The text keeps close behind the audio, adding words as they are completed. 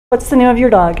What's the name of your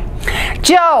dog?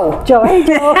 Joe. Joe. Hey,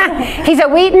 Joe. He's a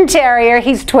Wheaton Terrier.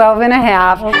 He's 12 and a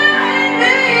half.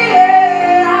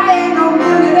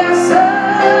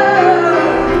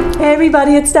 Hey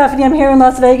everybody, it's Stephanie. I'm here in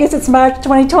Las Vegas. It's March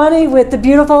 2020 with the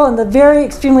beautiful and the very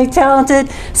extremely talented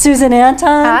Susan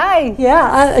Anton. Hi.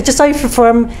 Yeah, I just saw you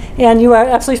perform and you are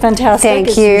absolutely fantastic.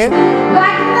 Thank you.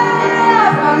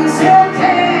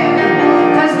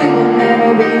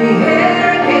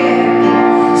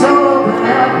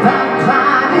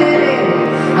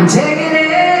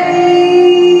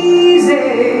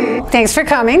 Thanks for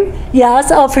coming.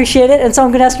 Yes, I'll appreciate it. And so I'm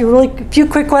going to ask you a few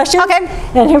quick questions. Okay.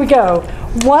 And here we go.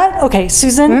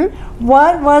 Susan,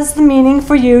 what was the meaning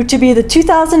for you to be the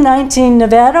 2019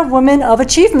 Nevada Woman of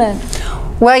Achievement?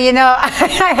 Well, you know,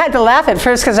 I had to laugh at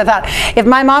first because I thought, if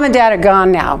my mom and dad are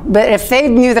gone now, but if they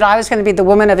knew that I was going to be the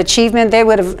woman of achievement, they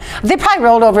probably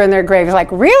rolled over in their graves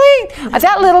like, really?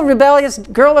 That little rebellious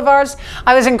girl of ours?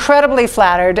 I was incredibly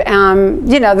flattered.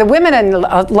 You know, the women in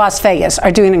Las Vegas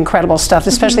are doing incredible stuff,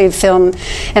 especially in film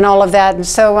and all of that. And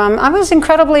so I was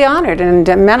incredibly honored, and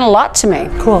it meant a lot to me.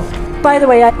 Cool. By the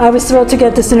way, I was thrilled to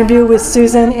get this interview with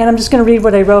Susan, and I'm just going to read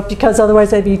what I wrote because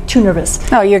otherwise I'd be too nervous.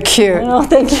 Oh, you're cute. Oh,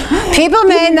 thank you. People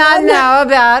may not know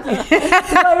about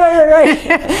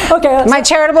right. Okay. My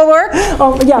charitable work.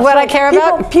 Oh, yeah. What I care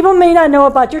about. People may not know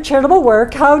about your charitable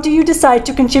work. How do you decide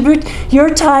to contribute your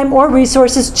time or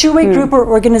resources to a group or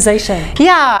organization?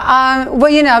 Yeah. Well,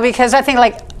 you know, because I think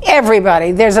like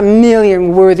everybody, there's a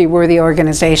million worthy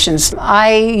organizations.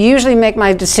 I usually make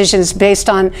my decisions based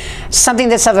on something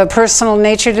that's of a personal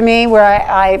nature to me, where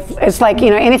it's like, you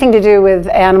know, anything to do with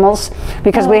animals,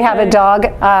 because we have a dog,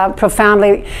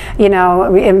 profoundly, you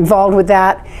know, involved with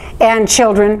that, and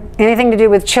children, anything to do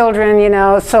with children, you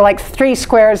know, so like 3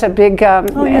 Squares, a big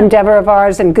endeavor of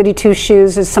ours, and Goody Two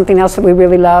Shoes is something else that we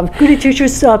really love. Goody Two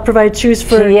Shoes provides shoes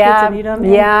for kids that need them.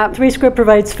 Yeah. 3 Square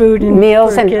provides food and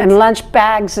meals and lunch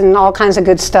bags and all kinds of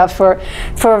good stuff for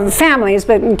families,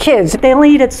 but kids. They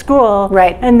only eat at school.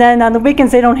 Right. And then on the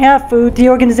weekends they don't have food. The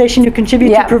organization you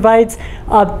contribute to provides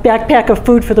a backpack of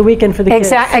food for the weekend for the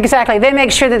kids. Exactly. They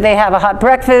make sure that they have a hot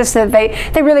breakfast, that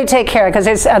they really take care,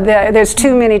 because there's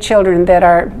too many children that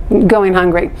are going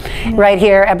hungry right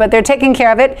here, but they're taking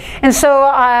care of it. And so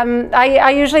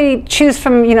I usually choose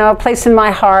from, you know, a place in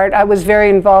my heart. I was very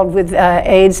involved with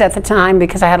AIDS at the time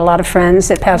because I had a lot of friends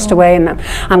that passed away, and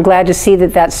I'm glad to see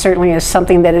that certainly is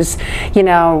something that has, you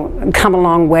know, come a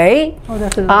long way. Oh,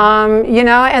 definitely. You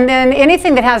know, and then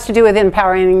anything that has to do with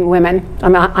empowering women,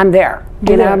 I'm there.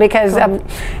 You know, because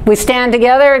we stand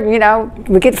together, you know,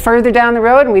 we get further down the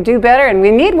road and we do better, and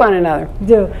we need one another.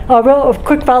 A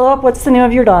quick follow-up, what's the name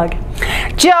of your dog?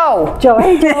 Joe. Joe.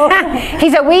 Hey, Joe.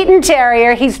 He's a Wheaton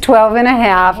Terrier. He's 12 and a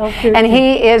half, and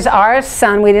he is our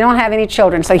son. We don't have any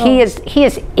children, so he is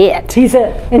it. He's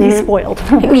it, and he's spoiled.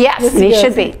 Yes, he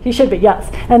should be. He should be,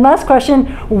 yes. And last question,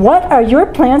 what are your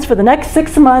plans for the next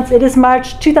 6 months? It is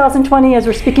March 2020 as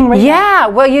we're speaking right now. Yeah,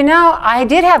 well, you know, I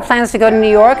did have plans to go to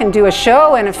New York and do a show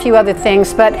and a few other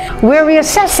things, but we're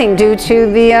reassessing due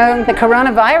to the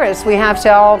coronavirus. We have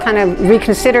to all kind of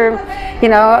reconsider, you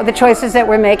know, the choices that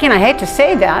we're making. I hate to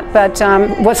say that, but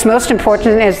what's most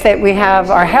important is that we have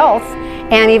our health.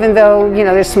 And even though, you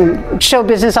know, there's some show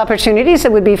business opportunities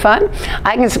that would be fun,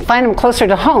 I can find them closer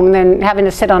to home than having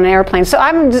to sit on an airplane. So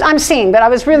I'm seeing, but I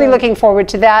was really looking forward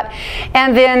to that.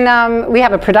 And then we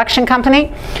have a production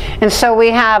company, and so we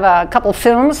have a couple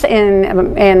films in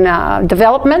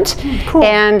development,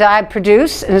 and I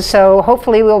produce, and so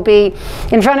hopefully we'll be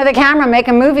in front of the camera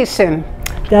making movies soon.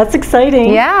 That's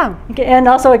exciting. Yeah. And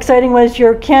also exciting was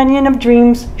your Canyon of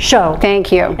Dreams show.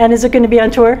 Thank you. And is it going to be on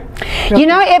tour? You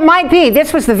know, it might be.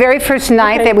 This was the very first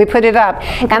night that we put it up.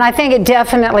 And I think it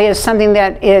definitely is something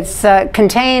that is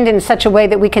contained in such a way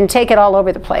that we can take it all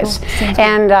over the place.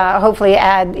 And hopefully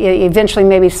add eventually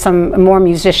maybe some more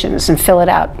musicians and fill it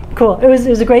out. Cool. It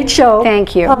was a great show.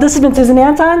 Thank you. This has been Susan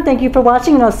Anton. Thank you for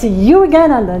watching, and I'll see you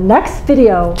again on the next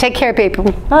video. Take care,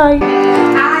 people. Bye.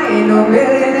 I ain't no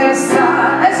millionaire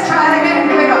star. Let's try